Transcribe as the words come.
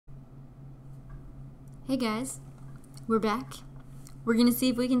Hey guys, we're back. We're gonna see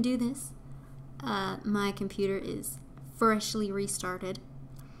if we can do this. My computer is freshly restarted,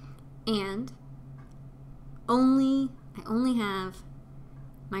 and I only have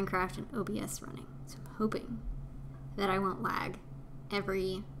Minecraft and OBS running, so I'm hoping that I won't lag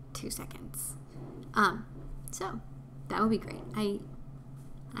every 2 seconds. So that would be great. I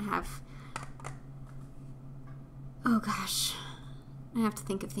have, oh gosh, I have to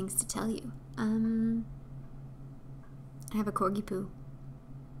think of things to tell you. I have a corgi poo.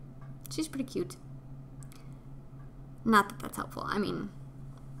 She's pretty cute. Not that that's helpful. I mean,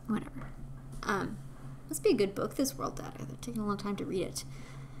 whatever. Must be a good book, this World Data. They're taking a long time to read it.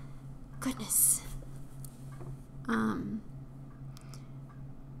 Goodness.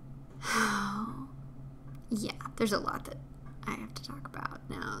 Yeah, there's a lot that I have to talk about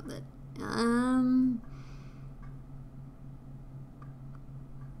now that,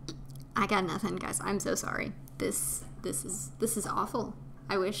 I got nothing, guys. I'm so sorry. This is awful.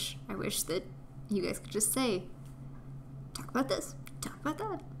 I wish that you guys could just say, talk about this, talk about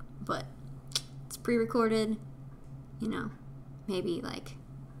that. But it's pre-recorded, you know, maybe like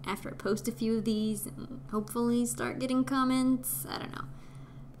after I post a few of these and hopefully start getting comments. I don't know.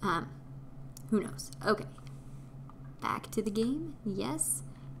 Who knows? Okay. Back to the game. Yes.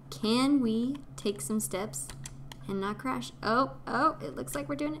 Can we take some steps and not crash? Oh, it looks like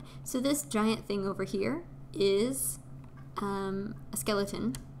we're doing it. So this giant thing over here is a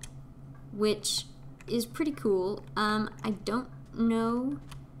skeleton, which is pretty cool. I don't know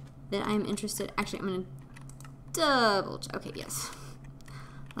that I'm interested. Actually, I'm gonna double check. Okay, yes.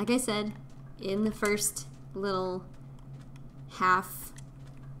 Like I said, in the first little half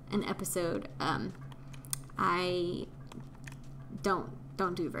an episode, I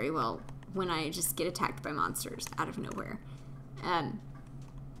don't do very well when I just get attacked by monsters out of nowhere.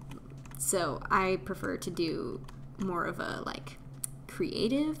 So I prefer to do more of a like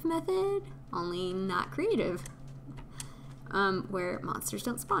creative method, only not creative, where monsters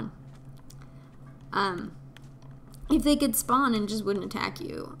don't spawn. If they could spawn and just wouldn't attack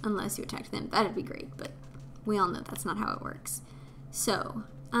you unless you attacked them, that'd be great, but we all know that's not how it works. So,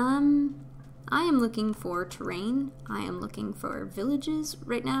 I am looking for terrain. I am looking for villages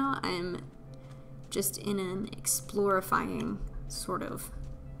right now. I'm just in an explorifying sort of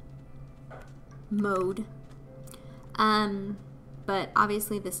mode. But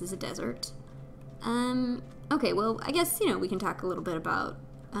obviously this is a desert. Okay, well, I guess, you know, we can talk a little bit about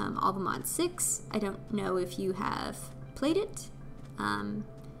All the Mod 6. I don't know if you have played it.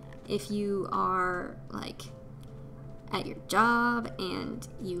 If you are, like, at your job and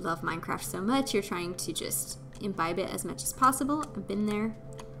you love Minecraft so much, you're trying to just imbibe it as much as possible. I've been there.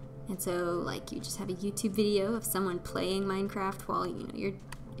 And so, like, you just have a YouTube video of someone playing Minecraft while, you know, you're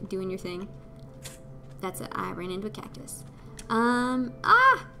doing your thing. That's it. I ran into a cactus.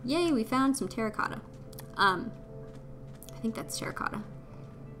 Yay, we found some terracotta. I think that's terracotta.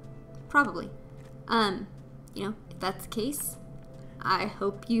 Probably. You know, if that's the case, I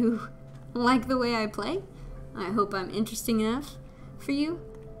hope you like the way I play. I hope I'm interesting enough for you.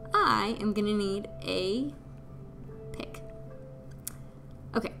 I am gonna need a pick.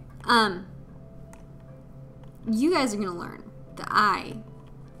 Okay, you guys are gonna learn that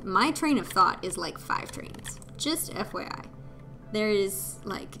my train of thought is like 5 trains. Just FYI. There is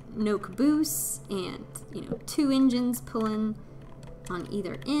like no caboose and, you know, 2 engines pulling on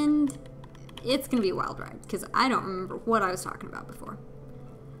either end. It's gonna be a wild ride because I don't remember what I was talking about before.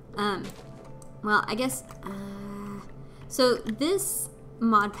 Well, I guess, so this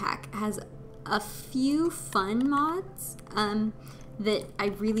mod pack has a few fun mods that I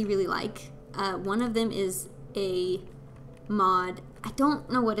really, really like. One of them is a mod, I don't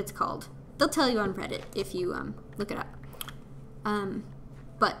know what it's called. They'll tell you on Reddit if you look it up.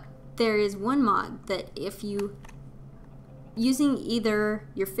 But there is one mod that if you, using either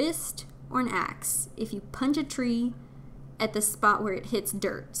your fist or an axe, if you punch a tree at the spot where it hits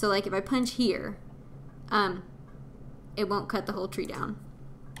dirt. So like if I punch here, it won't cut the whole tree down.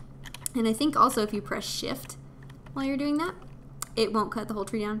 And I think also if you press shift while you're doing that, it won't cut the whole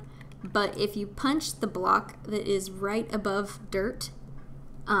tree down. But if you punch the block that is right above dirt,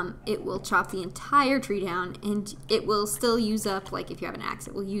 it will chop the entire tree down, and it will still use up, like if you have an axe,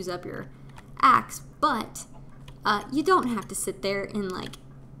 it will use up your axe, but you don't have to sit there and like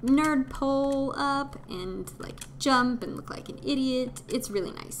nerd pole up and like jump and look like an idiot. It's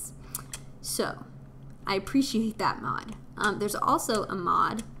really nice. So I appreciate that mod. There's also a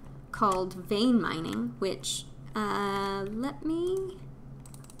mod called vein mining, which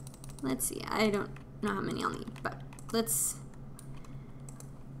let's see, I don't know how many I'll need, but let's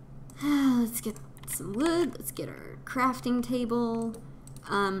get some wood. Let's get our crafting table.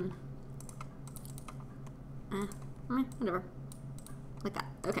 Whatever. Like that.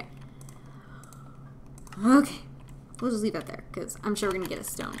 Okay. Okay. We'll just leave that there because I'm sure we're going to get a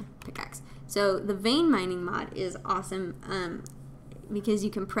stone pickaxe. So the vein mining mod is awesome because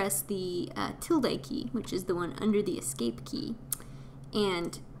you can press the tilde key, which is the one under the escape key,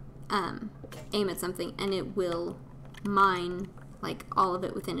 and aim at something, and it will mine like all of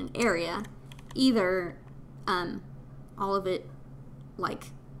it within an area, either all of it like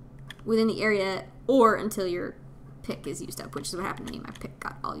within the area or until your pick is used up, which is what happened to me. My pick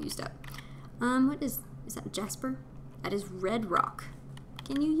got all used up. What is that, jasper? That is red rock.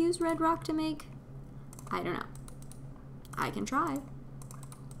 Can you use red rock to make? I don't know. I can try.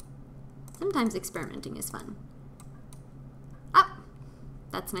 Sometimes experimenting is fun. Ah!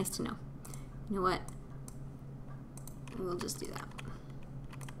 That's nice to know. You know what? We'll just do that.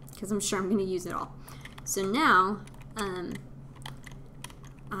 Because I'm sure I'm going to use it all. So now,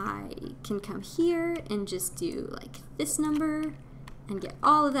 I can come here and just do like this number and get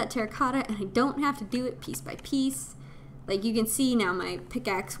all of that terracotta, and I don't have to do it piece by piece. Like you can see now my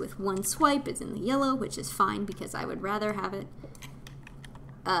pickaxe with one swipe is in the yellow, which is fine because I would rather have it.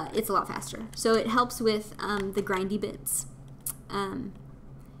 It's a lot faster. So it helps with the grindy bits.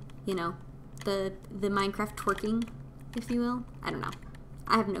 You know, the Minecraft twerking, if you will. I don't know.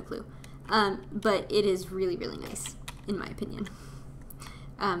 I have no clue. But it is really, really nice, in my opinion.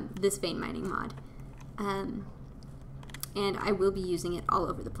 This vein mining mod. And I will be using it all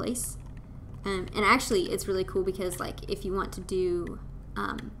over the place. And actually, it's really cool because, like, if you want to do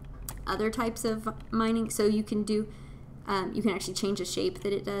other types of mining, so you can do, you can actually change the shape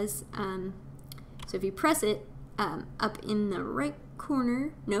that it does. So if you press it up in the right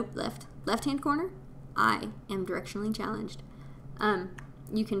corner, nope, left-hand corner, I am directionally challenged.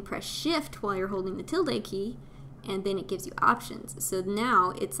 You can press shift while you're holding the tilde key, and then it gives you options. So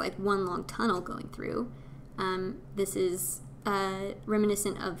now it's like one long tunnel going through. This is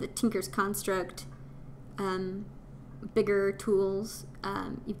reminiscent of the Tinker's Construct, bigger tools.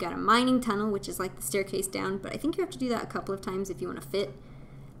 You've got a mining tunnel, which is like the staircase down, but I think you have to do that a couple of times if you want to fit.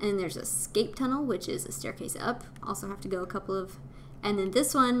 And there's a escape tunnel, which is a staircase up. Also have to go a couple of... And then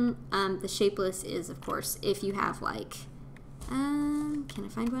this one, the shapeless, is, of course, if you have like... can I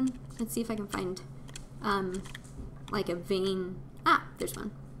find one? Let's see if I can find like a vein. Ah, there's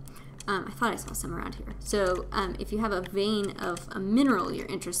one. I thought I saw some around here. So if you have a vein of a mineral you're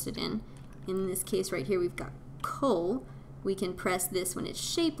interested in this case right here we've got coal, we can press this when it's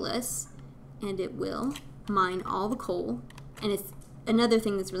shapeless and it will mine all the coal. And it's another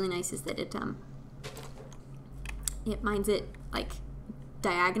thing that's really nice is that it mines it like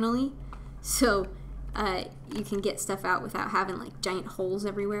diagonally, so you can get stuff out without having like giant holes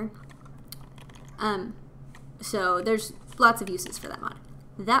everywhere. So there's lots of uses for that mod.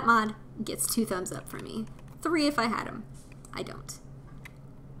 That mod gets 2 thumbs up for me. 3 if I had them. I don't.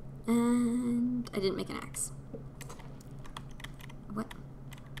 And I didn't make an axe. What?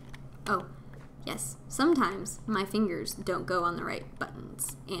 Oh, yes. Sometimes my fingers don't go on the right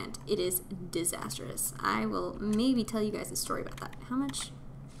buttons, and it is disastrous. I will maybe tell you guys a story about that. How much?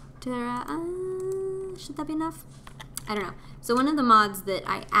 Should that be enough? I don't know. So one of the mods that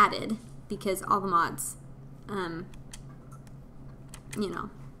I added, because all the mods, you know,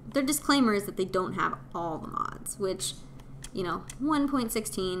 their disclaimer is that they don't have all the mods, which, you know,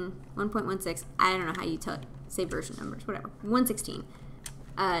 1.16, 1.16, I don't know how you say version numbers, whatever, 1.16,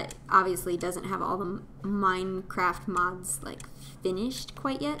 obviously doesn't have all the Minecraft mods, like, finished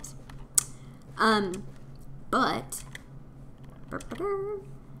quite yet, but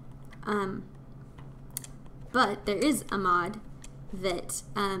there is a mod that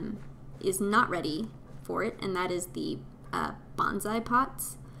is not ready for it, and that is the bonsai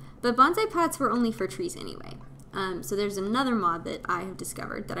pots. But bonsai pots were only for trees anyway. So there's another mod that I have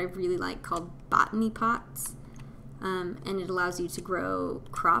discovered that I really like called botany pots, and it allows you to grow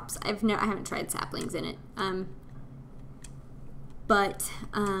crops. I haven't tried saplings in it, but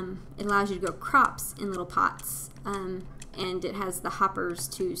it allows you to grow crops in little pots, and it has the hoppers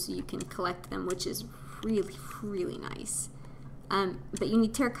too, so you can collect them, which is really, really nice. But you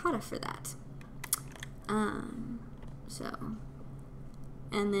need terracotta for that. So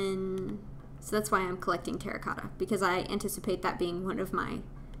that's why I'm collecting terracotta, because I anticipate that being one of my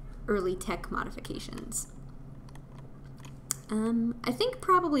early tech modifications. I think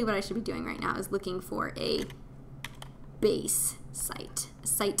probably what I should be doing right now is looking for a base site, a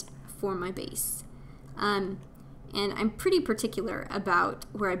site for my base. And I'm pretty particular about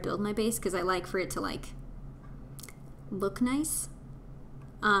where I build my base because I like for it to like look nice.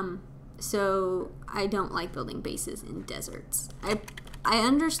 so I don't like building bases in deserts. I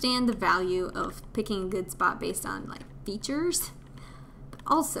understand the value of picking a good spot based on like features, but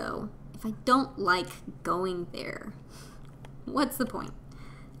also if I don't like going there, what's the point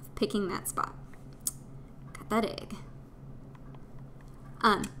of picking that spot? Got that egg.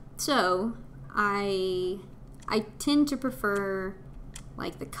 So I tend to prefer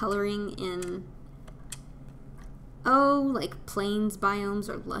like the coloring in like plains biomes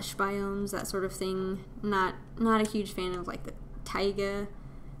or lush biomes, that sort of thing. Not a huge fan of like the taiga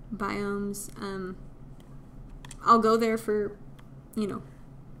biomes. I'll go there for, you know,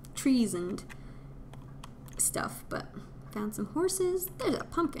 trees and stuff, but found some horses. There's a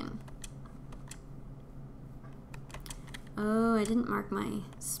pumpkin. Oh, I didn't mark my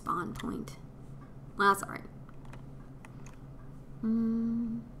spawn point. Well, that's alright.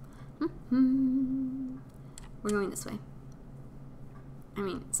 We're going this way. I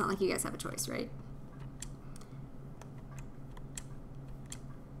mean, it's not like you guys have a choice, right?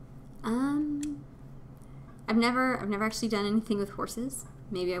 I've never actually done anything with horses.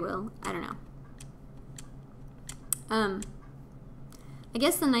 Maybe I will. I don't know. I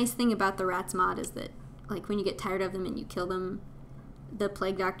guess the nice thing about the rats mod is that, like, when you get tired of them and you kill them, the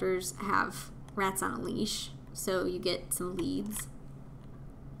plague doctors have rats on a leash, so you get some leads.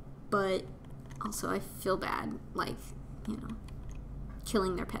 But also I feel bad, like, you know,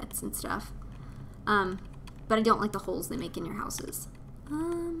 killing their pets and stuff. But I don't like the holes they make in your houses.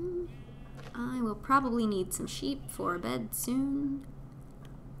 I will probably need some sheep for a bed soon.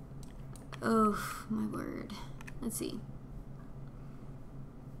 Oh, my word. Let's see.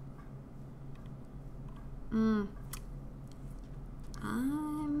 I'm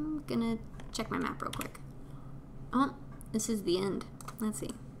gonna check my map real quick. Oh, this is the end. Let's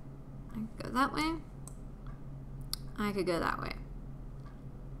see. I could go that way. I could go that way.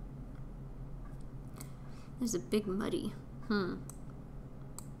 There's a big muddy.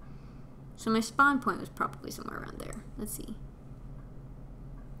 So my spawn point was probably somewhere around there. Let's see.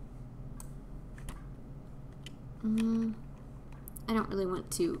 I don't really want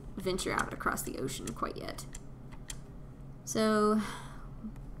to venture out across the ocean quite yet. So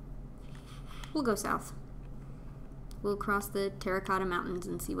we'll go south. We'll cross the Terracotta Mountains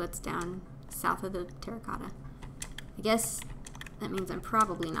and see what's down south of the Terracotta. I guess that means I'm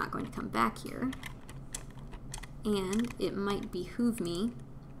probably not going to come back here. And it might behoove me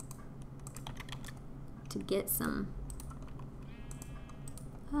to get some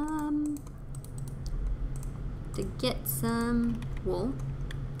wool.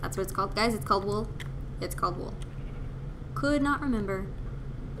 That's what it's called, guys. It's called wool. It's called wool. Could not remember.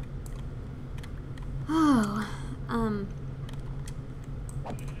 Oh,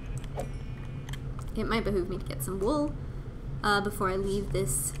 it might behoove me to get some wool before I leave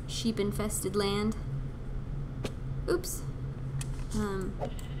this sheep-infested land. Oops.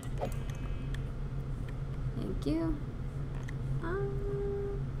 Thank you.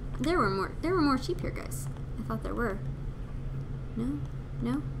 There were more sheep here, guys. I thought there were. No?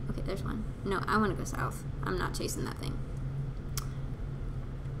 No? Okay, there's one. No, I want to go south. I'm not chasing that thing.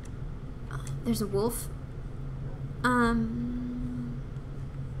 There's a wolf. There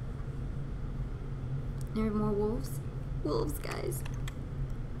are more wolves. Wolves, guys.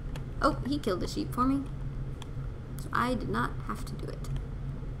 Oh, he killed a sheep for me. So I did not have to do it.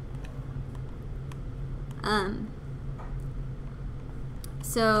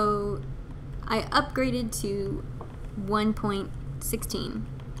 So I upgraded to 1.16,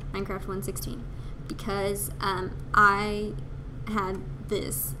 Minecraft 1.16, because I had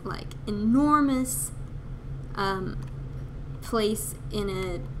this like enormous place in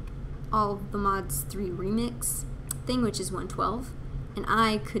a All the Mods 3 remix thing, which is 1.12, and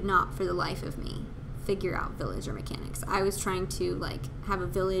I could not for the life of me figure out villager mechanics. I was trying to like have a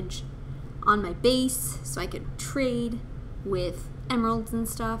village on my base so I could trade with emeralds and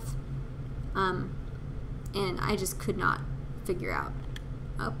stuff, and I just could not figure out.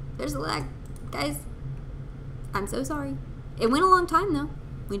 Oh, there's a lag, guys. I'm so sorry. It went a long time though.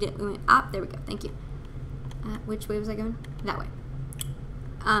 We went up. There we go. Thank you. Which way was I going? That way.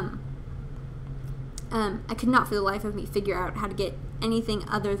 I could not for the life of me figure out how to get anything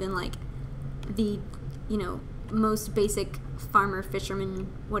other than like the, you know, most basic farmer,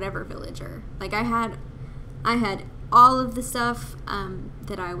 fisherman, whatever villager. Like I had all of the stuff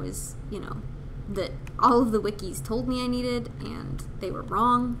that I was, you know, that all of the wikis told me I needed, and they were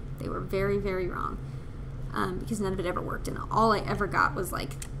wrong. They were very, very wrong, because none of it ever worked, and all I ever got was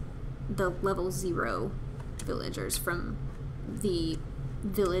like the level 0 villagers from the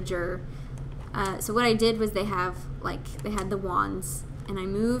villager. So what I did was they had the wands and I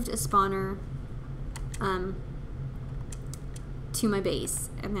moved a spawner to my base,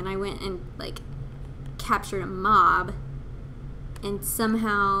 and then I went and like captured a mob and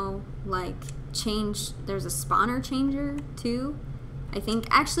somehow like changed, there's a spawner changer too, I think.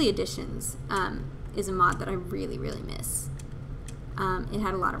 Actually, Additions is a mod that I really miss. It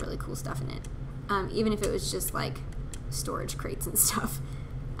had a lot of really cool stuff in it, even if it was just like storage crates and stuff.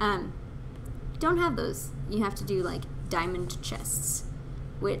 Don't have those. You have to do like diamond chests,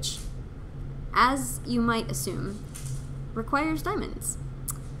 which, as you might assume, requires diamonds.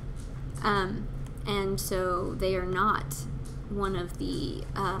 And so they are not one of the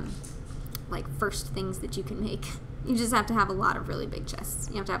like first things that you can make. You just have to have a lot of really big chests.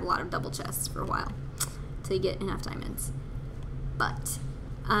 You have to have a lot of double chests for a while till you get enough diamonds. But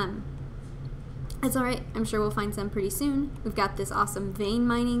it's alright. I'm sure we'll find some pretty soon. We've got this awesome vein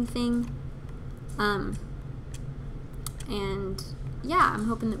mining thing. And yeah, I'm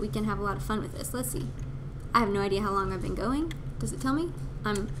hoping that we can have a lot of fun with this. Let's see. I have no idea how long I've been going. Does it tell me?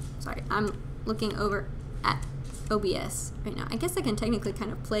 I'm sorry. I'm looking over at OBS right now. I guess I can technically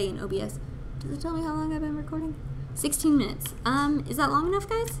kind of play in OBS. Does it tell me how long I've been recording? 16 minutes. Is that long enough,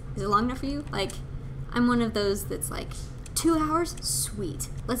 guys? Is it long enough for you? Like, I'm one of those that's like, 2 hours? Sweet.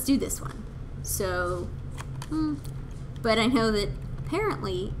 Let's do this one. So, but I know that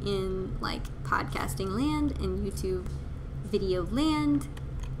apparently in like podcasting land and YouTube video land,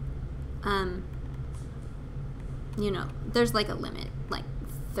 you know, there's like a limit, like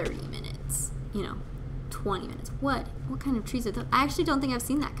 30 minutes, you know, 20 minutes. What kind of trees are those? I actually don't think I've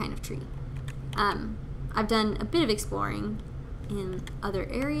seen that kind of tree. I've done a bit of exploring in other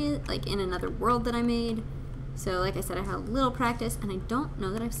areas, like in another world that I made. So like I said, I had a little practice, and I don't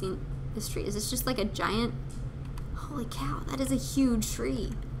know that I've seen this tree. Is this just like a giant, holy cow, that is a huge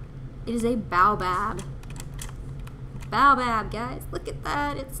tree. It is a baobab. Baobab, guys, look at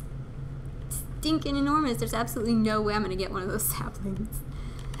that. It's stinking enormous. There's absolutely no way I'm gonna get one of those saplings.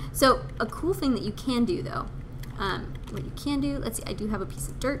 So a cool thing that you can do though, what you can do, let's see, I do have a piece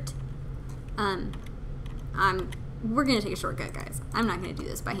of dirt. We're gonna take a shortcut, guys. I'm not gonna do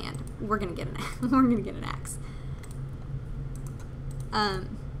this by hand. We're gonna get an axe.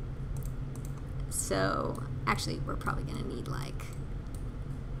 So actually we're probably gonna need like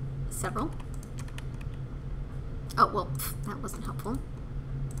several. Oh, well, that wasn't helpful.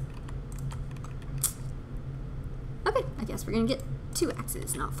 Okay, I guess we're gonna get 2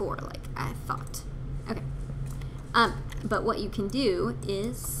 axes, not 4 like I thought. Okay. But what you can do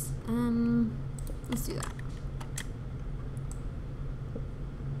is, let's do that.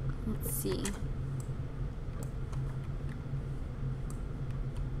 Let's see.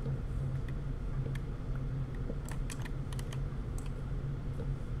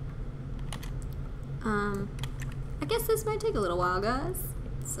 I guess this might take a little while, guys.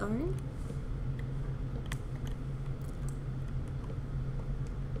 Sorry.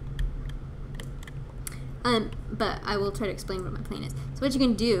 But I will try to explain what my plan is. So what you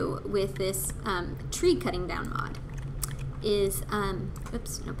can do with this tree cutting down mod is,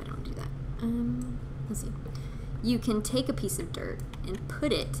 oops, nope, I don't want to do that. Let's see. You can take a piece of dirt and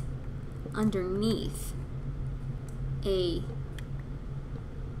put it underneath a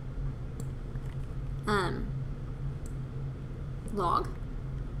log.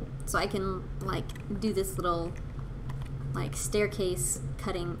 So I can like do this little like staircase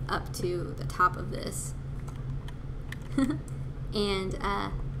cutting up to the top of this. And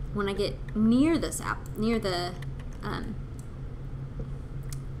when I get near the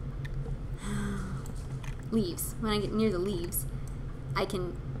leaves, when I get near the leaves, I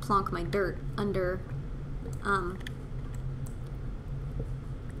can plonk my dirt under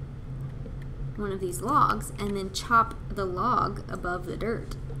one of these logs and then chop the log above the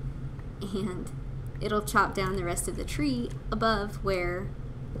dirt, and it'll chop down the rest of the tree above where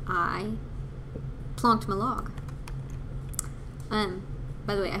I plonked my log.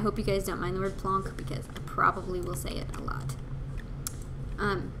 By the way, I hope you guys don't mind the word plonk because I probably will say it a lot.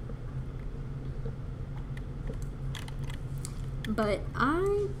 But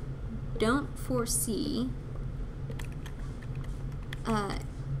I don't foresee having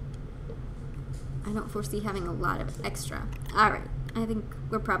a lot of extra. Alright, I think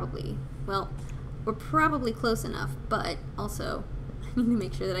we're probably close enough, but also I need to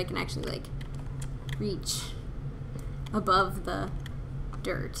make sure that I can actually like reach above the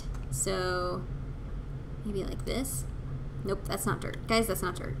dirt. So maybe like this. Nope, that's not dirt. Guys, that's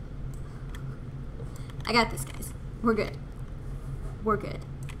not dirt. I got this, guys. We're good. We're good.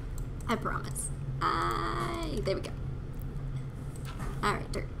 I promise. There we go. Alright,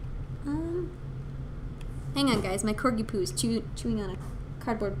 dirt. Hang on, guys. My corgi poo is chewing on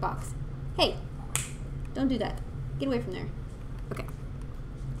cardboard box. Hey, don't do that. Get away from there. Okay,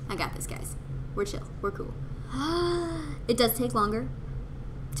 I got this, guys. We're chill. We're cool. It does take longer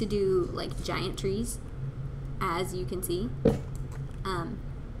to do like giant trees, as you can see.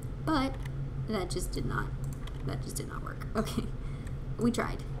 But that just did not work. Okay, we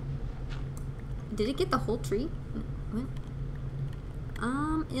tried. Did it get the whole tree? What?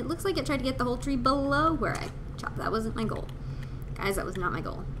 It looks like it tried to get the whole tree below where I chopped. That wasn't my goal. Guys, that was not my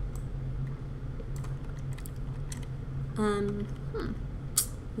goal.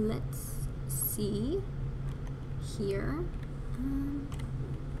 Let's see here.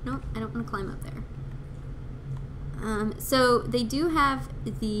 Nope, I don't want to climb up there. So they do have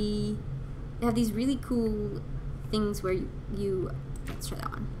they have these really cool things where you let's try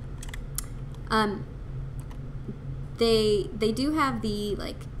that one. They do have the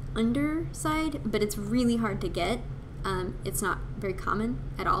like underside, but it's really hard to get. It's not very common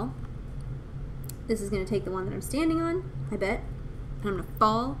at all. This is going to take the one that I'm standing on, I bet, and I'm going to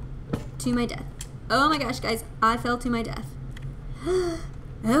fall to my death. Oh my gosh, guys, I fell to my death.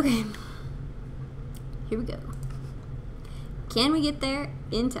 Okay, here we go. Can we get there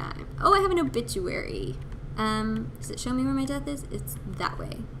in time? Oh, I have an obituary. Does it show me where my death is? It's that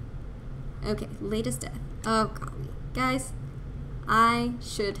way. Okay, latest death. Oh, golly. Guys, I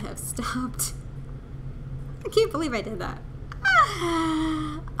should have stopped. I can't believe I did that.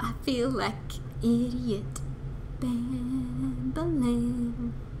 I feel like idiot. Bam-ba-lam.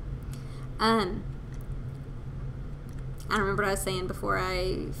 I don't remember what I was saying before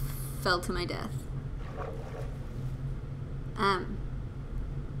I fell to my death.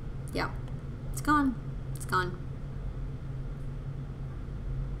 Yeah, it's gone. It's gone.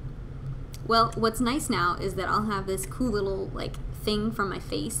 Well, what's nice now is that I'll have this cool little like thing from my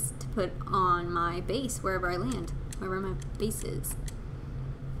face to put on my base wherever I land, wherever my base is.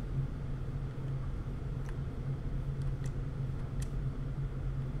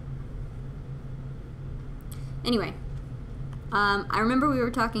 Anyway, I remember we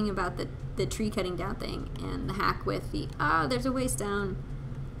were talking about the tree cutting down thing and the hack with the, there's a waste down.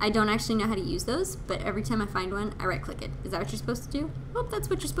 I don't actually know how to use those, but every time I find one, I right click it. Is that what you're supposed to do? Oh, that's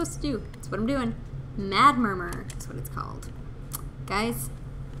what you're supposed to do. That's what I'm doing. Mad Murmur is what it's called. Guys,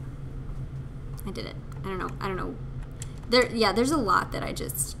 I did it. I don't know. There's a lot that I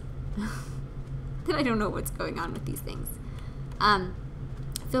just, that I don't know what's going on with these things.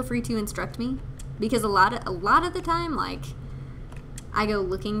 Feel free to instruct me, because a lot of the time, like, I go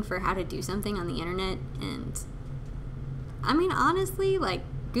looking for how to do something on the internet, and I mean, honestly, like,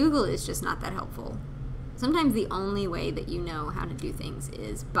 Google is just not that helpful. Sometimes the only way that you know how to do things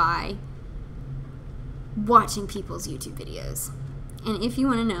is by watching people's YouTube videos. And if you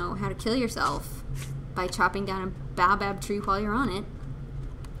want to know how to kill yourself by chopping down a baobab tree while you're on it,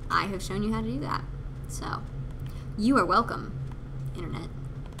 I have shown you how to do that. So, you are welcome, internet.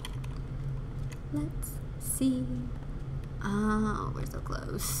 Let's see. Oh, we're so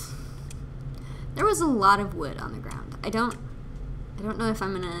close. There was a lot of wood on the ground. I don't know if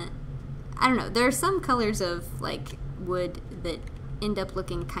I'm gonna, I don't know. There are some colors of like wood that end up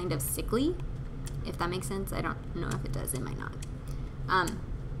looking kind of sickly, if that makes sense. I don't know if it does. It might not.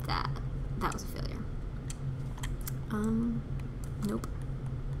 That was a failure. Nope.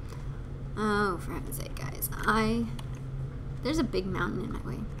 Oh, for heaven's sake, guys. There's a big mountain in my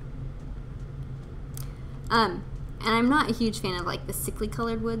way. And I'm not a huge fan of like the sickly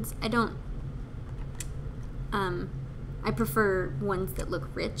colored woods. I prefer ones that look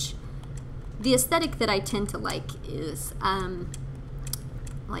rich. The aesthetic that I tend to like is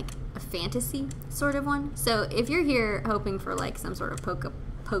like a fantasy sort of one. So if you're here hoping for like some sort of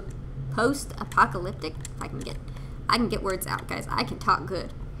post-apocalyptic, I can get words out, guys. I can talk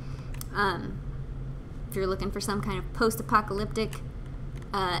good. If you're looking for some kind of post-apocalyptic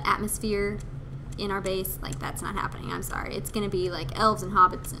atmosphere in our base, like, that's not happening. I'm sorry. It's gonna be like elves and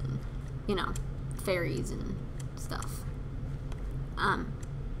hobbits and, you know, fairies and stuff.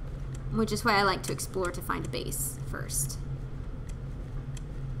 Which is why I like to explore to find a base first.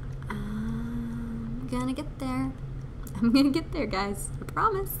 I'm gonna get there. I'm gonna get there, guys. I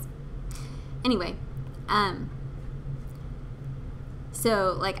promise. Anyway,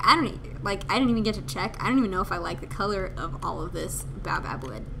 so like I didn't even get to check. I don't even know if I like the color of all of this baobab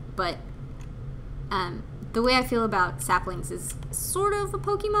wood, but the way I feel about saplings is sort of a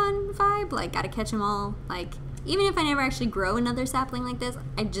Pokemon vibe. Like, gotta catch them all. Like, even if I never actually grow another sapling like this,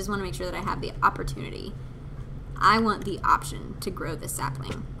 I just want to make sure that I have the opportunity. I want the option to grow this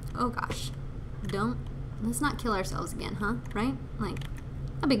sapling. Oh gosh, let's not kill ourselves again, huh? Right? Like,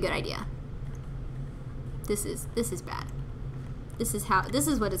 that'd be a good idea. This is bad. This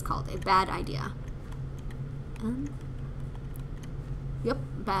is what is called a bad idea. Yep,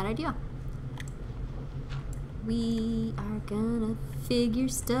 bad idea. We are gonna figure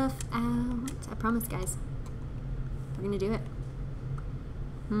stuff out. I promise, guys. We're gonna do it.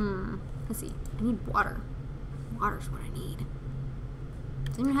 Let's see. I need water. Water's what I need.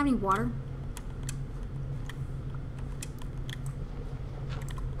 Does anyone have any water?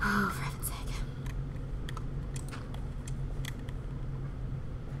 Oh, for heaven's sake.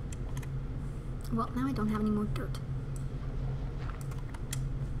 Well, now I don't have any more dirt.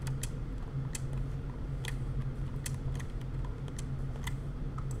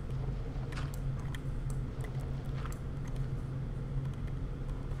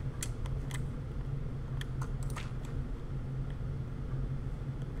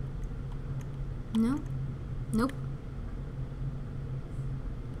 No? Nope.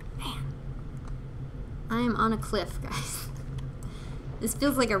 Man. I am on a cliff, guys. This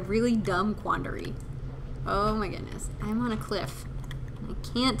feels like a really dumb quandary. Oh my goodness. I'm on a cliff. I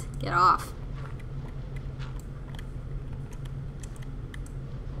can't get off.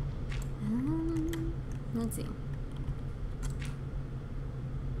 Let's see.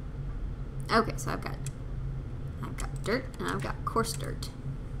 Okay, so I've got dirt and I've got coarse dirt.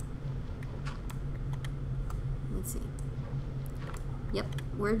 Let's see. Yep,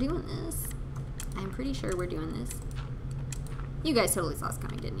 we're doing this. I'm pretty sure we're doing this. You guys totally saw us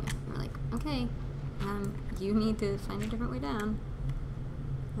coming, didn't you? You were like, okay, you need to find a different way down.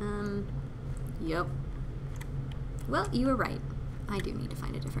 Yep. Well, you were right. I do need to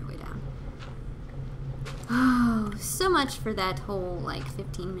find a different way down. Oh, so much for that whole, like,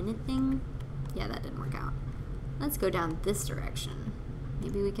 15-minute thing. Yeah, that didn't work out. Let's go down this direction.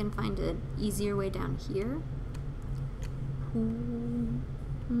 Maybe we can find an easier way down here. Who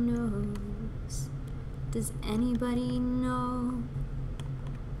knows? Does anybody know?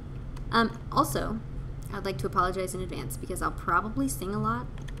 Also, I'd like to apologize in advance because I'll probably sing a lot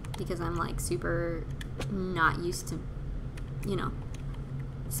because I'm like super not used to, you know,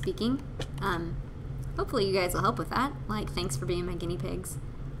 speaking. Hopefully you guys will help with that. Like, thanks for being my guinea pigs.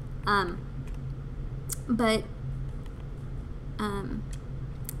 But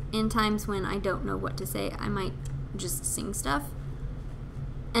in times when I don't know what to say, I might just sing stuff.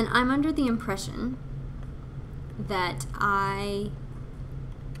 And I'm under the impression that I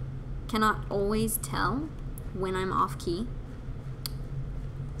cannot always tell when I'm off key.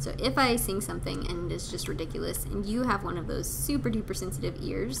 So if I sing something and it's just ridiculous, and you have one of those super duper sensitive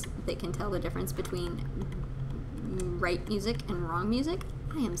ears that can tell the difference between right music and wrong music,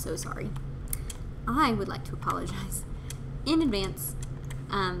 I am so sorry. I would like to apologize in advance.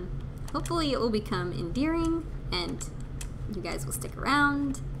 Hopefully it will become endearing and you guys will stick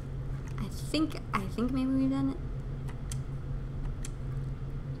around. I think maybe we've done it.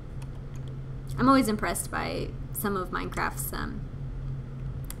 I'm always impressed by some of Minecraft's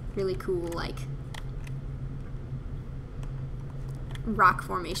really cool, like, rock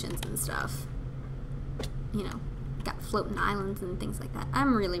formations and stuff. You know, got floating islands and things like that.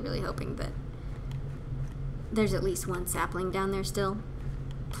 I'm really, really hoping that there's at least one sapling down there still.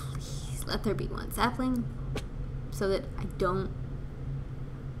 Please, let there be one sapling so that I don't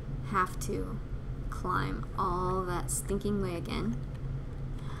have to climb all that stinking way again.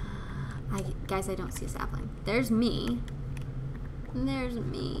 Guys, I don't see a sapling. There's me. There's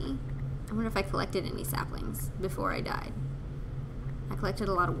me. I wonder if I collected any saplings before I died. I collected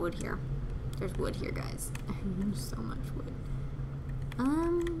a lot of wood here. There's wood here, guys. So much wood.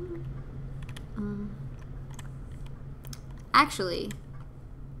 Actually,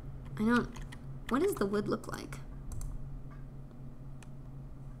 I don't... What does the wood look like?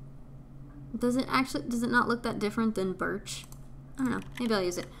 Does it not look that different than birch? I don't know. Maybe I'll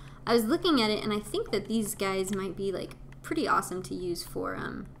use it. I was looking at it, and I think that these guys might be, like, pretty awesome to use for,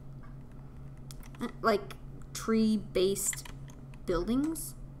 like, tree-based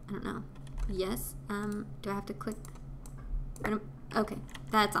buildings. I don't know. Yes. Do I have to click? Okay.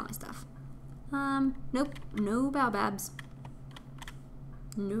 That's all my stuff. Nope. No baobabs.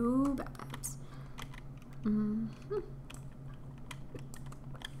 No baobabs.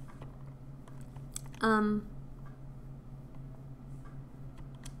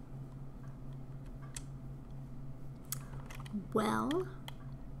 Well,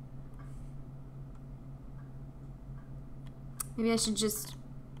 maybe I should just,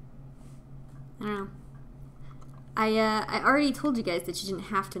 I don't know. I already told you guys that you didn't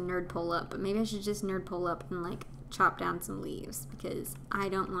have to nerd pole up, but maybe I should just nerd pole up and, like, chop down some leaves because I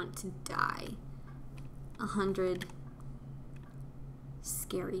don't want to die 100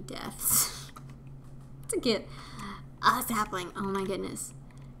 scary deaths to get A sapling. Oh my goodness.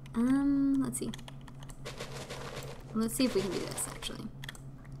 Let's see. Let's see if we can do this, actually.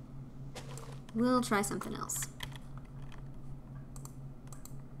 We'll try something else.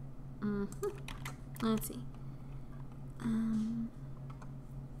 Let's see.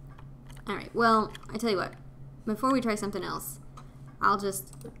 Alright, well, I tell you what. Before we try something else, I'll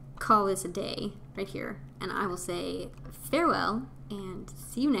just call this a day right here, and I will say farewell, and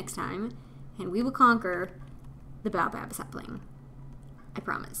see you next time, and we will conquer the Baobab sapling. I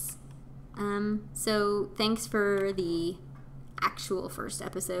promise. So thanks for the actual first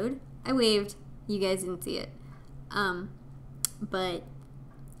episode. I waved. You guys didn't see it. But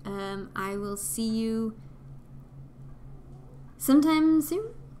I will see you sometime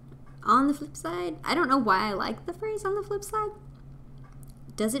soon on the flip side. I don't know why I like the phrase on the flip side.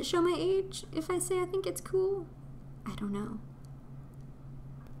 Does it show my age if I say I think it's cool? I don't know.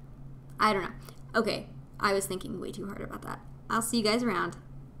 I don't know. Okay, I was thinking way too hard about that. I'll see you guys around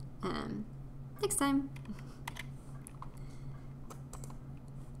next time.